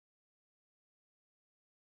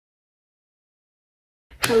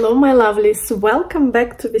Hello my lovelies, welcome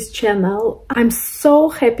back to this channel. I'm so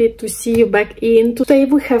happy to see you back in. Today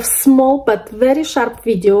we have small but very sharp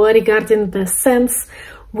video regarding the scents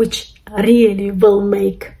which really will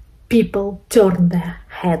make people turn their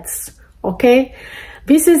heads, okay?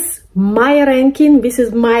 This is my ranking, this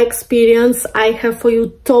is my experience. I have for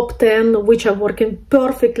you top 10 which are working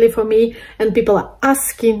perfectly for me and people are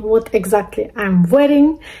asking what exactly I'm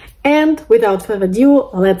wearing. And without further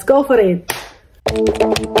ado, let's go for it.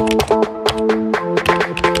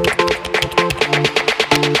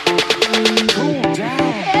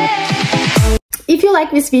 If you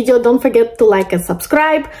like this video, don't forget to like and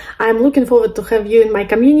subscribe. I'm looking forward to have you in my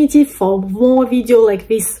community for more video like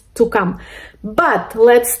this to come. But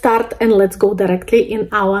let's start and let's go directly in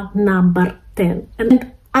our number 10.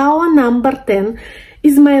 And our number 10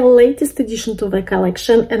 is my latest addition to the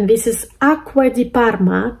collection, and this is Acqua di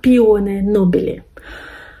Parma Peonie Nobile.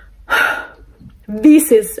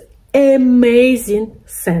 This is amazing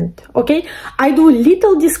scent, okay? I do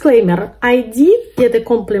little disclaimer. I did get the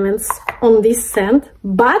compliments on this scent,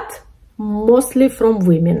 but mostly from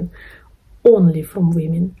women, only from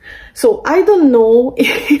women. So I don't know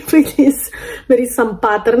if it is, there is some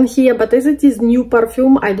pattern here, but as it is new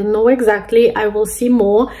perfume, I don't know exactly. I will see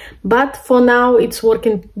more, but for now it's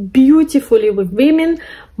working beautifully with women,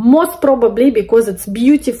 most probably because it's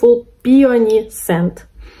beautiful peony scent.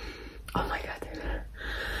 Oh my god.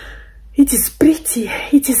 It is pretty,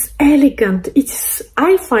 it is elegant, it is,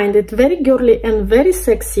 I find it very girly and very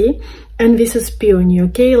sexy, and this is peony,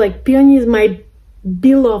 okay? Like peony is my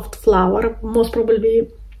beloved flower, most probably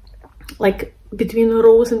like between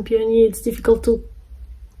rose and peony it's difficult to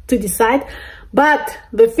decide, but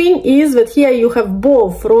the thing is that here you have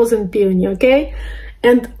both rose and peony, okay?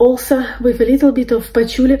 And also with a little bit of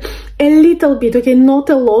patchouli, a little bit, okay, not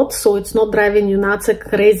a lot, so it's not driving you nuts like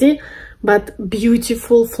crazy, but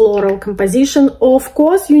beautiful floral composition. Of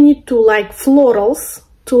course, you need to like florals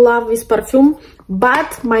to love this perfume,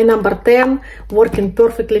 but my number 10 working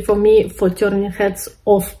perfectly for me for turning heads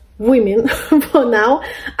of women for now,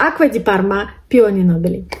 Acqua di Parma Peonie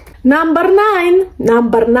Nobile. Number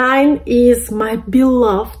 9 is my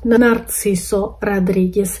beloved Narciso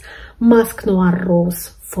Rodriguez Musk Noir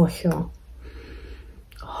Rose for her.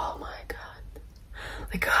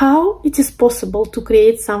 Like how it is possible to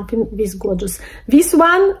create something this gorgeous. This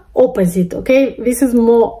one opposite, okay? This is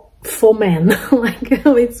more for men, like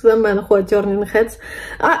it's women who are turning heads.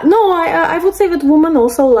 No, I would say that woman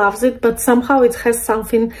also loves it, but somehow it has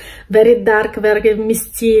something very dark, very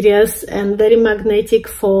mysterious and very magnetic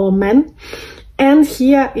for men. And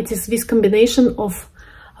here it is this combination of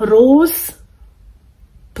rose,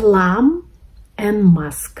 plum and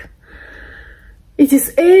musk. It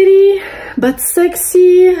is airy but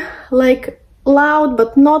sexy, like loud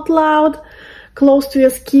but not loud, close to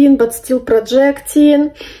your skin but still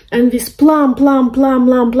projecting. And this plum.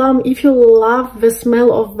 If you love the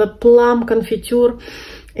smell of the plum confiture,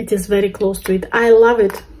 it is very close to it. I love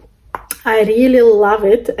it. I really love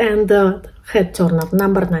it. And head turn up,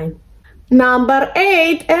 number 9. Number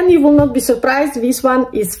 8, and you will not be surprised, this one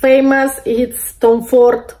is famous. It's Tom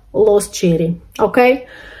Ford Lost Cherry, okay?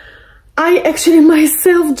 I actually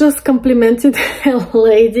myself just complimented a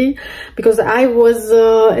lady because I was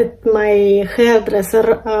at my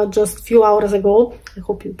hairdresser just a few hours ago. I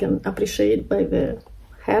hope you can appreciate by the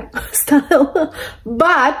hairstyle.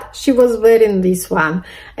 But she was wearing this one.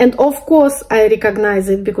 And of course I recognize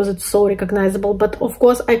it because it's so recognizable. But of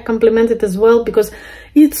course I compliment it as well because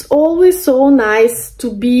it's always so nice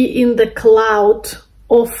to be in the cloud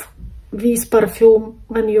of this perfume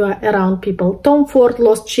when you are around people. Tom Ford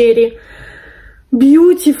Lost Cherry,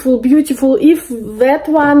 beautiful. If that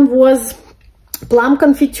one was plum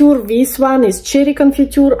confiture, this one is cherry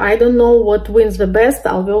confiture. I don't know what wins the best,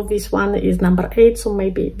 although this one is number 8, so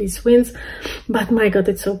maybe this wins. But my god,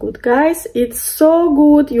 it's so good, guys. It's so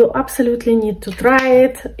good. You absolutely need to try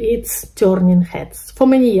it. It's turning heads for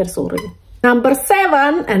many years already. Number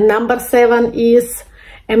 7, and number 7 is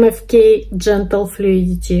MFK Gentle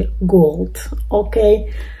Fluidity Gold,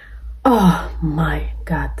 okay? Oh my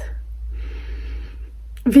god,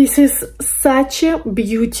 this is such a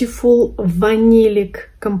beautiful vanillic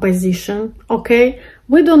composition, okay?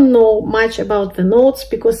 We don't know much about the notes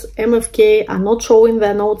because MFK are not showing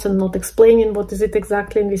their notes and not explaining what is it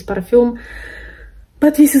exactly in this perfume,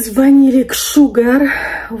 but this is vanillic sugar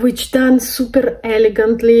which done super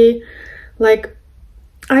elegantly. Like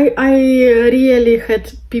I really had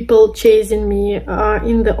people chasing me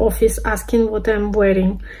in the office asking what I'm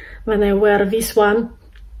wearing when I wear this one.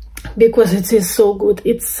 because it is so good.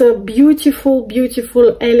 It's a beautiful,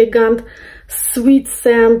 beautiful, elegant, sweet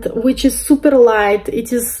scent, which is super light.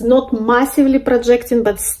 It is not massively projecting,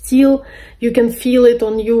 but still you can feel it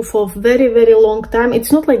on you for a very, very long time.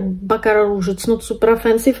 It's not like Baccarat Rouge, it's not super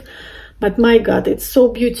offensive, but my god, it's so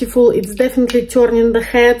beautiful. It's definitely turning the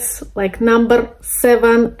heads, like number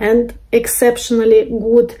 7, and exceptionally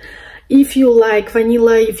good. If you like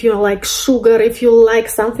vanilla, if you like sugar, if you like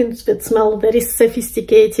something that smells very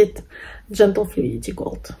sophisticated, Gentle Fluidity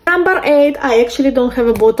Gold. Number 8, I actually don't have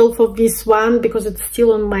a bottle for this one because it's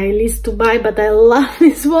still on my list to buy, but I love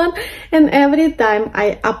this one. And every time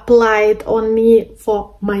I apply it on me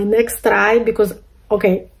for my next try, because,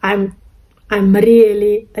 okay, I'm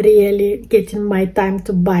really, really getting my time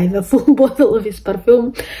to buy the full bottle of this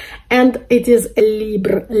perfume, and it is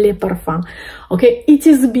Libre Le Perfum. Okay, it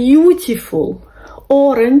is beautiful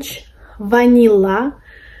orange, vanilla,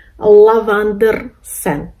 lavender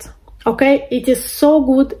scent. Okay, it is so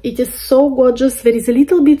good, it is so gorgeous. There is a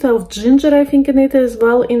little bit of ginger, I think, in it as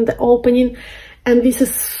well in the opening, and this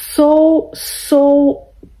is so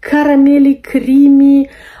caramelly, creamy,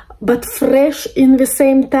 but fresh in the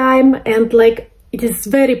same time, and like it is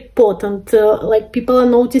very potent. Like people are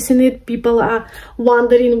noticing it, people are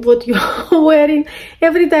wondering what you are wearing.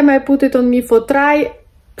 Every time I put it on me for try,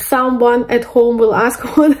 someone at home will ask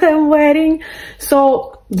what I'm wearing.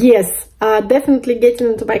 So yes, definitely getting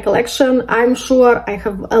into my collection. I'm sure I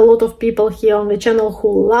have a lot of people here on the channel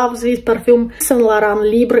who loves this perfume. Saint Laurent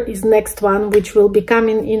Libre is next one, which will be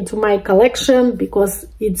coming into my collection because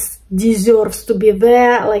it deserves to be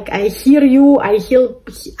there. Like, I hear you, I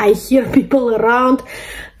hear people around.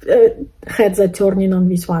 Heads are turning on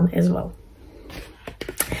this one as well.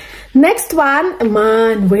 Next one,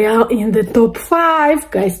 man, we are in the top 5,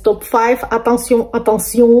 guys. Top 5. Attention,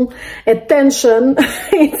 attention, attention.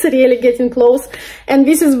 It's really getting close. And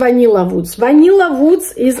this is Vanilla Woods. Vanilla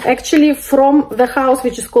Woods is actually from the house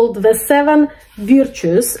which is called the 7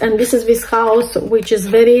 Virtues, and this is this house which is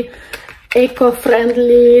very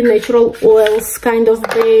eco-friendly, natural oils kind of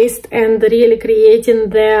based, and really creating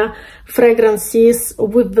their fragrances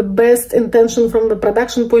with the best intention from the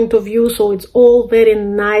production point of view. So it's all very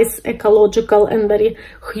nice, ecological, and very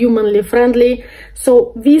humanly friendly.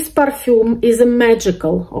 So this perfume is a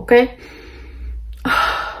magical, okay?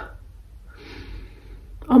 Oh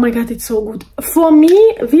my god, it's so good. For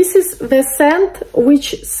me, this is the scent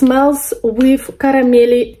which smells with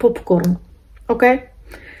caramelly popcorn, okay?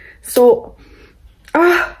 So,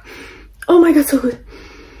 oh my god, so good.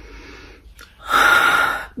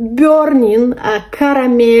 Burning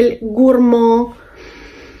caramel, gourmand,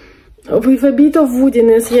 with a bit of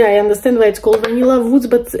woodiness. Yeah, I understand why it's called Vanilla Woods,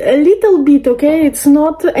 but a little bit, okay? It's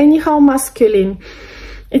not anyhow masculine.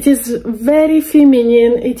 It is very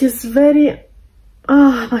feminine. It is very...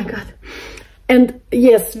 Oh my god. And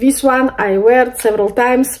yes, this one I wear it several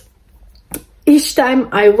times. Each time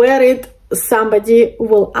I wear it, somebody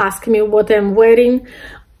will ask me what I'm wearing.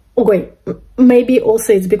 Okay, maybe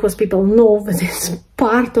also it's because people know that it's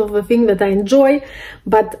part of the thing that I enjoy,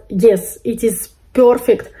 but yes, it is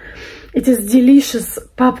perfect. It is delicious,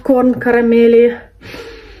 popcorn, caramelly.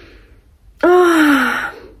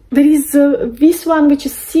 There is this one which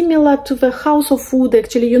is similar to the House of Food,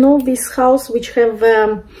 actually. You know, this house which have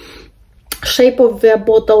shape of the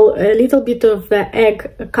bottle, a little bit of the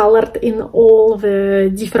egg colored in all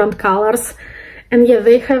the different colors. And yeah,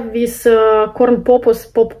 they have this corn pop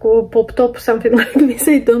or pop top, something like this.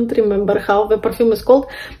 I don't remember how the perfume is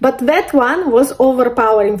called, but that one was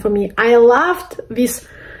overpowering for me. I loved this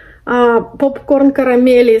popcorn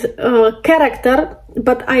caramelly character,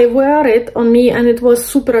 but I wear it on me and it was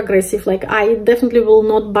super aggressive. Like, I definitely will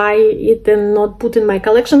not buy it and not put in my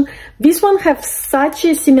collection. This one has such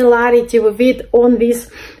a similarity with it on this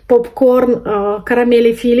popcorn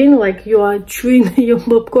caramelly feeling, like you are chewing your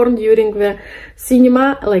popcorn during the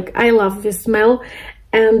cinema. Like, I love this smell.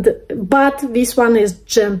 But this one is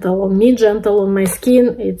gentle on me, gentle on my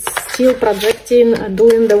skin. It's still projecting,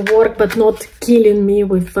 doing the work, but not killing me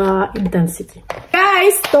with intensity.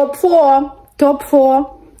 Guys, top 4. Top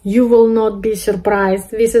 4. You will not be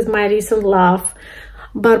surprised. This is my recent love,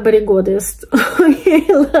 Burberry Goddess.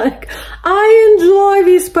 Like, I enjoy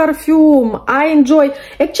this perfume. I enjoy.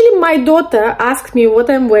 Actually, my daughter asked me what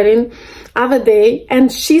I'm wearing other day,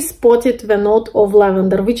 and she spotted the note of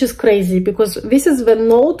lavender, which is crazy because this is the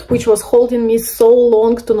note which was holding me so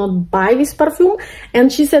long to not buy this perfume.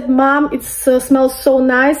 And she said, "Mom, it smells so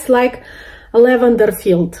nice, like a lavender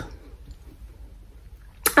field."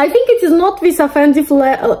 I think it is not this offensive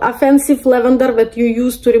lavender that you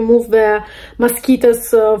use to remove the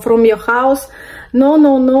mosquitoes from your house.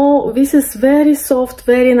 No, this is very soft,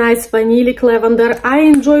 very nice vanillic lavender. I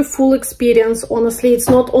enjoy full experience, honestly. It's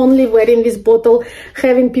not only wearing this bottle,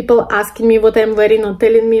 having people asking me what I'm wearing or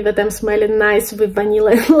telling me that I'm smelling nice with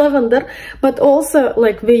vanilla and lavender, but also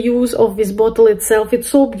like the use of this bottle itself. It's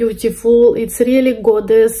so beautiful. It's really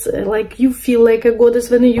goddess, like you feel like a goddess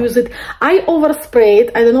when you use it. I overspray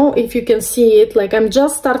it. I don't know if you can see it, like I'm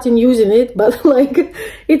just starting using it, but like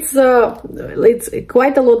it's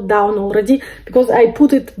quite a lot down already because I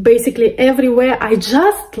put it basically everywhere. I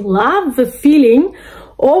just love the feeling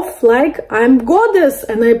of like I'm goddess,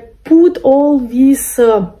 and I put all these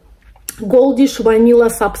goldish vanilla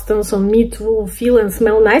substance on me to feel and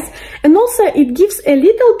smell nice. And also it gives a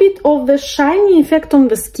little bit of the shiny effect on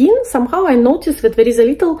the skin. Somehow I noticed that there is a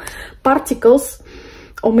little particles,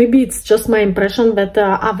 or maybe it's just my impression, that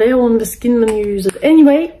are there on the skin when you use it.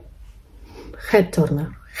 Anyway, head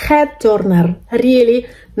turner, really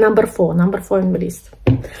number four on the list.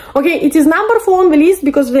 Okay, it is number 4 on the list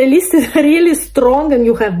because the list is really strong and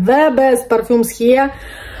you have the best perfumes here.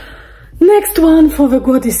 Next one for the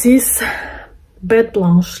goddesses, BETE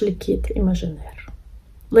Blanche Liquide Imaginaire.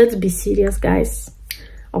 Let's be serious, guys.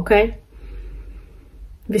 Okay,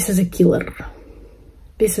 this is a killer.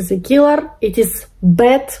 This is a killer. It is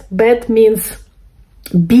BETE. BETE means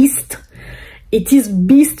beast. It is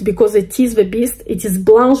beast because it is the beast. It is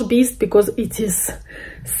Blanche beast because it is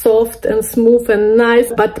soft and smooth and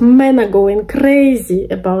nice. But men are going crazy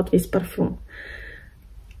about this perfume.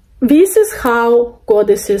 This is how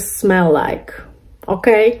goddesses smell like.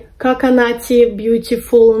 Okay, coconutty,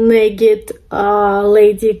 beautiful, naked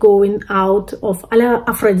lady going out of a la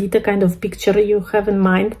Aphrodite kind of picture you have in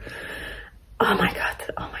mind. Oh my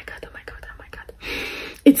god, oh my god, oh my god, oh my god.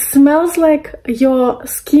 It smells like your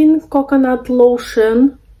skin coconut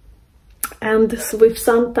lotion, and with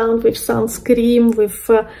suntan, with sunscreen,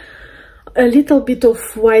 with a little bit of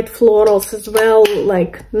white florals as well,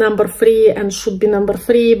 like number 3 and should be number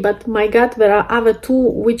 3. But my god, there are other 2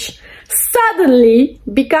 which suddenly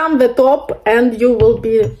become the top, and you will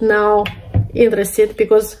be now interested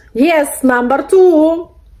because yes, number 2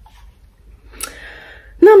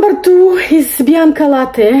 is Bianco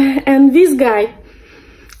Latte, and this guy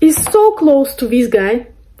is so close to this guy.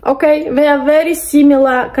 Okay, they are very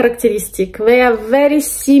similar characteristic, they are very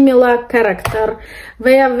similar character,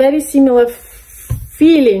 they are very similar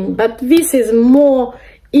feeling, but this is more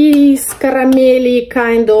is caramelly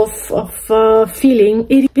kind of feeling.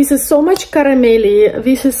 This is so much caramelly,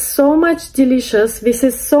 this is so much delicious, this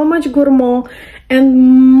is so much gourmand and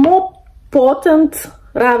more potent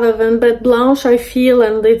rather than BETE Blanche, I feel,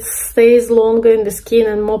 and it stays longer in the skin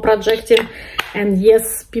and more projecting. And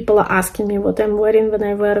yes, people are asking me what I'm wearing when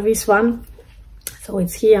I wear this one, so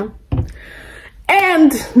it's here.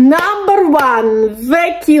 And number 1,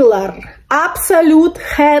 the killer, absolute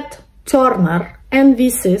head turner, and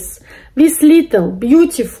this is this little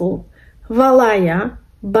beautiful Valaya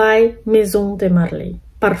by Maison de Marly,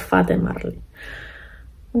 Parfum de Marly.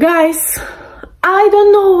 Guys, I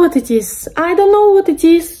don't know what it is. I don't know what it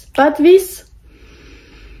is, but this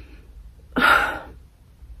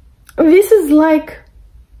is like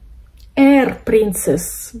air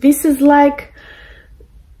princess. This is like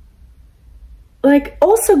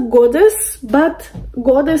also goddess, but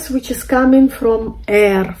goddess which is coming from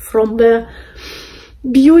air, from the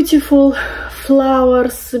beautiful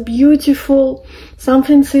flowers, beautiful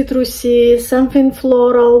something citrusy, something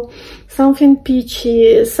floral, something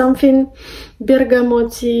peachy, something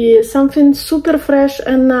bergamoty, something super fresh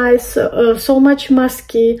and nice, so much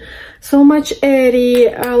musky, so much airy,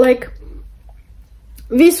 like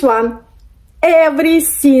this one. Every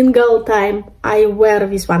single time I wear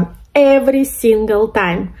this one, every single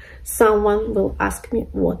time someone will ask me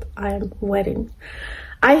what I am wearing.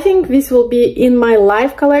 I think this will be in my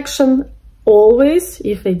live collection always,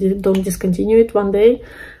 if I don't discontinue it one day.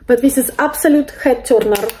 But this is absolute head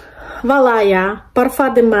turner, Valaya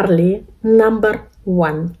Parfum de Marly, number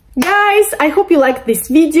 1. Guys, I hope you liked this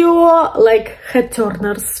video, like head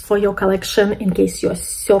turners for your collection in case you're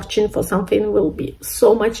searching for something will be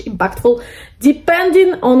so much impactful.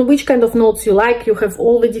 Depending on which kind of notes you like, you have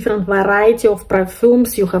all the different variety of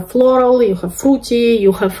perfumes. You have floral, you have fruity,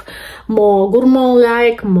 you have more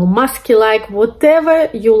gourmand-like, more musky-like, whatever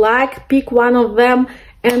you like, pick one of them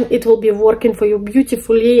and it will be working for you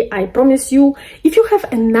beautifully, I promise you. If you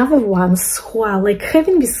have another ones who are like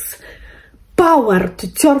having this power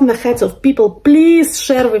to turn the heads of people, please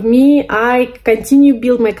share with me. I continue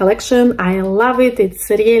build my collection. I love it.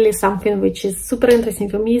 It's really something which is super interesting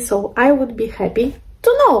for me, so I would be happy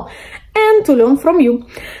to know. and to learn from you.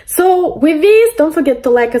 So with this, don't forget to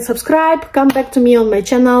like and subscribe. Come back to me on my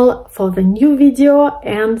channel for the new video,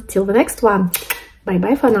 and till the next one. Bye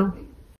bye for now.